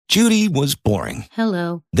Judy was boring.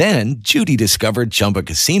 Hello. Then Judy discovered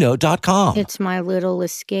ChumbaCasino.com. It's my little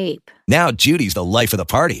escape. Now Judy's the life of the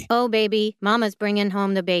party. Oh, baby, mama's bringing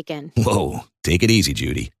home the bacon. Whoa, take it easy,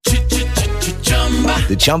 Judy.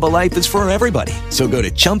 The Chumba life is for everybody. So go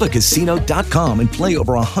to ChumbaCasino.com and play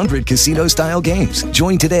over 100 casino-style games.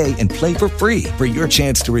 Join today and play for free for your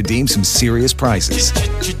chance to redeem some serious prizes.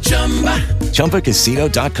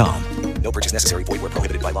 ChumbaCasino.com. No purchase necessary. Void where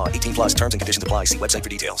prohibited by law. 18 plus terms and conditions apply. See website for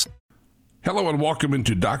details. Hello and welcome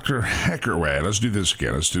into Dr. Hecker Way. Let's do this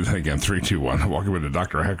again. Let's do that again. 3, 2, 1. Welcome into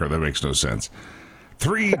Dr. Hecker. That makes no sense.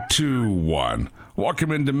 3, 2, 1.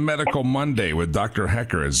 Welcome into Medical Monday with Dr.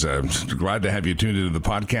 Hecker. Glad to have you tuned into the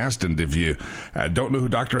podcast. And if you don't know who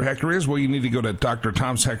Dr. Hecker is, well, you need to go to Dr.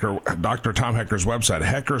 Tom Hecker's website,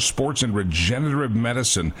 Hecker Sports and Regenerative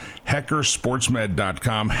Medicine,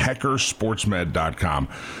 HeckerSportsMed.com, HeckerSportsMed.com.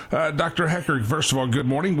 Dr. Hecker, first of all, good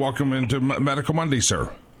morning. Welcome into Medical Monday,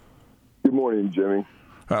 sir. Good morning, Jimmy.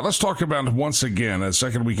 Let's talk about, once again,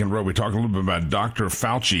 second week in a row, we talk a little bit about Dr.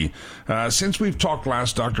 Fauci. Since we've talked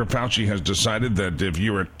last, Dr. Fauci has decided that if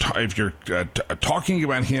you're talking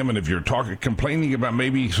about him and if you're complaining about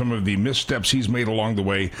maybe some of the missteps he's made along the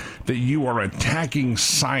way, that you are attacking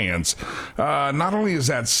science. Not only is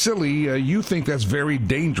that silly, you think that's very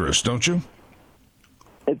dangerous, don't you?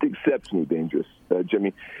 It's exceptionally dangerous,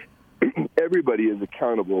 Jimmy. Everybody is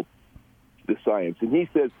accountable to science, and he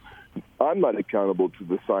says, I'm not accountable to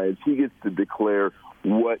the science. He gets to declare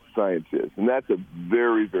what science is. And that's a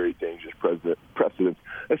very, very dangerous precedent,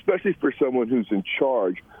 especially for someone who's in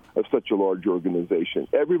charge of such a large organization.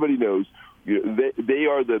 Everybody knows they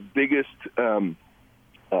are the biggest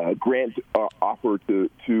grant offer to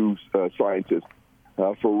scientists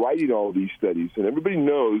for writing all these studies. And everybody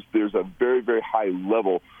knows there's a very, very high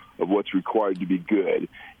level of what's required to be good.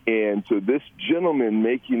 And so this gentleman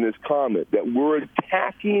making this comment that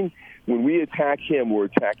when we attack him, we're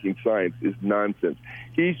attacking science is nonsense.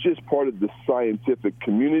 He's just part of the scientific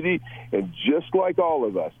community, and just like all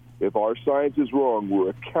of us, if our science is wrong, we're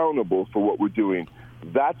accountable for what we're doing.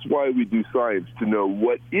 That's why we do science, to know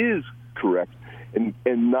what is correct and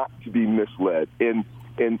not to be misled. And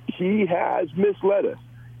he has misled us.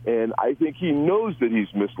 And I think he knows that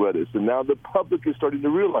he's misled us. And now the public is starting to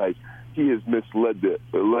realize he has misled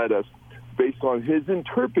us based on his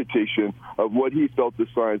interpretation of what he felt the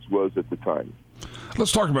science was at the time.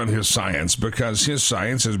 Let's talk about his science, because his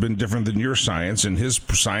science has been different than your science, and his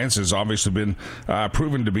science has obviously been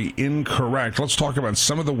proven to be incorrect. Let's talk about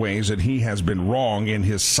some of the ways that he has been wrong in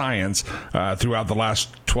his science throughout the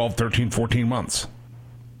last 12, 13, 14 months.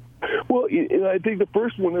 Well, I think the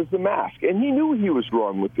first one is the mask, and he knew he was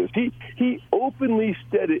wrong with this. He openly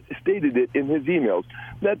stated it in his emails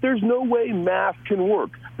that there's no way masks can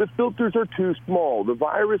work. The filters are too small. The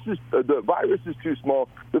virus is too small.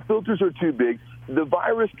 The filters are too big. The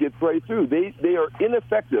virus gets right through. They are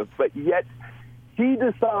ineffective, but yet he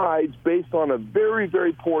decides, based on a very,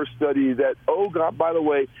 very poor study, that, oh, God, by the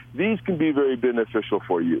way, these can be very beneficial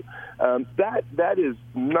for you. That is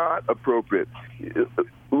not appropriate.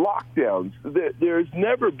 Lockdowns, there's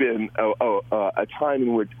never been a time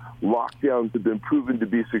in which lockdowns have been proven to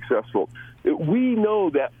be successful. We know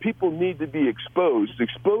that people need to be exposed.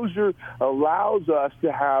 Exposure allows us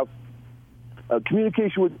to have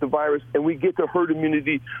communication with the virus, and we get to herd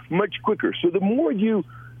immunity much quicker. So the more you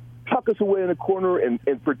tuck us away in a corner and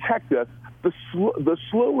protect us, the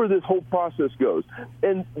slower this whole process goes.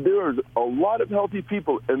 And there's a lot of healthy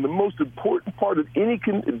people, and the most important part of any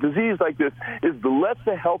disease like this is to let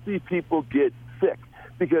the healthy people get sick,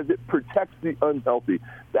 because it protects the unhealthy.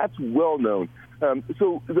 That's well known.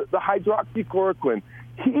 So the hydroxychloroquine,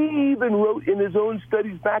 he even wrote in his own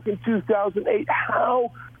studies back in 2008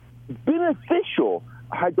 how beneficial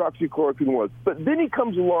hydroxychloroquine was. But then he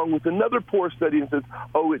comes along with another poor study and says,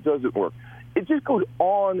 oh, it doesn't work. It just goes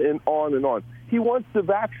on and on and on. He wants to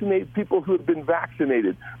vaccinate people who have been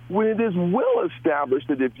vaccinated, when it is well established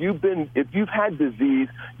that if you've had disease,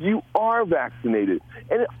 you are vaccinated.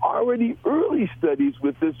 And already early studies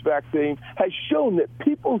with this vaccine has shown that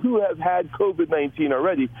people who have had COVID-19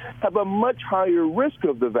 already have a much higher risk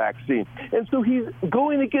of the vaccine. And so he's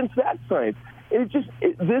going against that science. And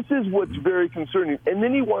this is what's very concerning. And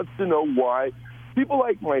then he wants to know why people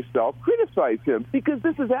like myself criticize him, because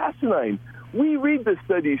this is asinine. We read the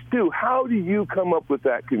studies, too. How do you come up with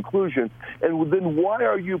that conclusion? And then why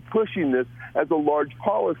are you pushing this as a large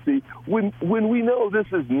policy when we know this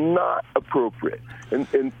is not appropriate? And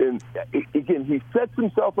again, he sets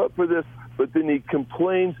himself up for this, but then he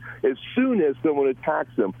complains as soon as someone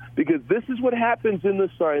attacks him, because this is what happens in the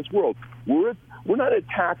science world. We're not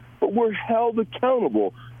attacked, but we're held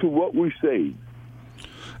accountable to what we say.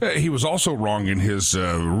 He was also wrong in his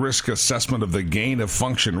risk assessment of the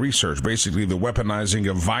gain-of-function research, basically the weaponizing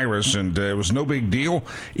of virus, and it was no big deal.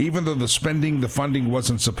 Even though the funding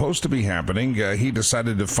wasn't supposed to be happening, he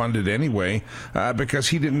decided to fund it anyway because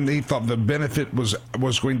he thought the benefit was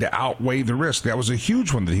going to outweigh the risk. That was a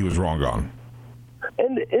huge one that he was wrong on.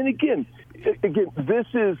 And again, this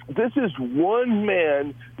is one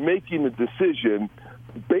man making a decision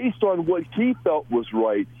based on what he felt was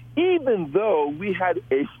right, even though we had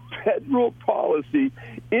a federal policy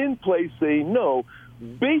in place saying no,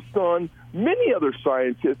 based on many other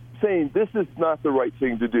scientists saying this is not the right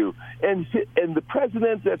thing to do. And the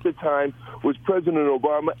president at the time was President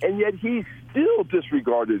Obama, and yet he still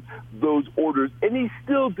disregarded those orders, and he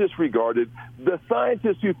still disregarded the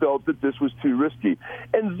scientists who felt that this was too risky.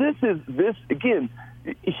 And this again,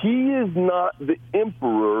 he is not the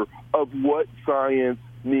emperor of what science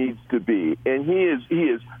needs to be, and he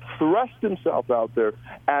is thrust himself out there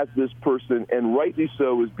as this person, and rightly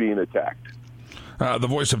so, is being attacked. The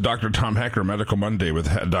voice of Dr. Tom Hecker, Medical Monday with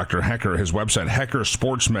Dr. Hecker, his website,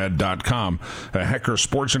 heckersportsmed.com. Hecker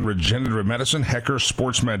Sports and Regenerative Medicine,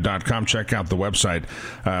 heckersportsmed.com. Check out the website,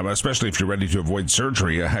 especially if you're ready to avoid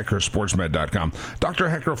surgery, heckersportsmed.com. Dr.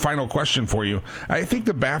 Hecker, final question for you. I think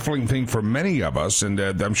the baffling thing for many of us, and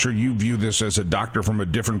I'm sure you view this as a doctor from a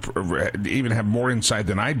different, even have more insight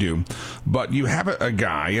than I do, but you have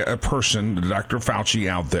a person, Dr. Fauci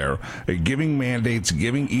out there, giving mandates,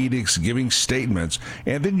 giving edicts, giving statements,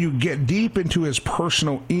 and then you get deep into his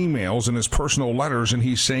personal emails and his personal letters, and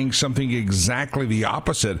he's saying something exactly the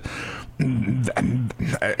opposite.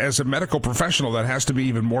 As a medical professional, that has to be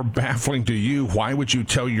even more baffling to you. Why would you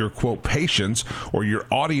tell your, quote, patients or your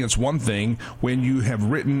audience one thing when you have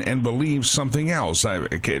written and believe something else?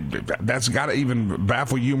 That's got to even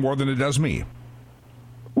baffle you more than it does me.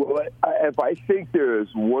 Well, if I think there is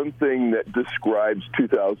one thing that describes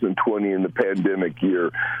 2020 in the pandemic year,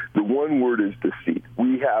 the one word is deceit.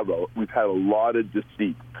 We've had a lot of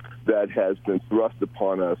deceit that has been thrust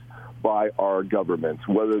upon us by our governments,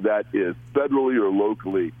 whether that is federally or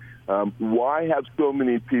locally. Why have so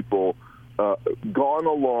many people gone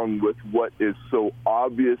along with what is so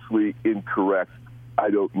obviously incorrect?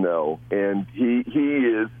 I don't know. And he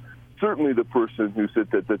is certainly the person who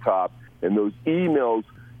sits at the top, and those emails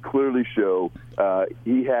clearly show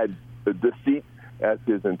he had deceit as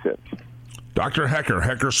his intent. Dr.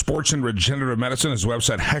 Hecker Sports and Regenerative Medicine, his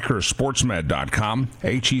website, heckersportsmed.com,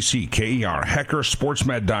 Hecker,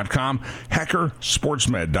 heckersportsmed.com,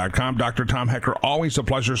 heckersportsmed.com. Dr. Tom Hecker, always a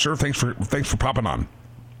pleasure, sir. Thanks for popping on.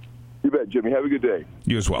 You bet, Jimmy. Have a good day.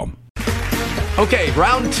 You as well. Okay,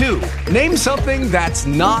 round two. Name something that's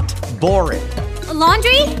not boring. A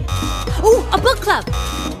laundry? Ooh, a book club.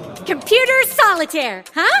 Computer solitaire,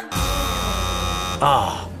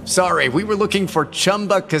 huh? Sorry, we were looking for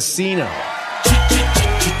Chumba Casino.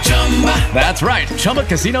 That's right.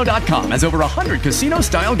 ChumbaCasino.com has over 100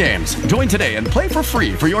 casino-style games. Join today and play for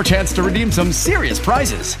free for your chance to redeem some serious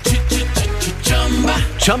prizes.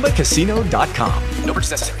 ChumbaCasino.com. No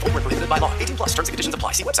purchase necessary. Void where prohibited by law. 18+ terms and conditions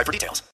apply. See website for details.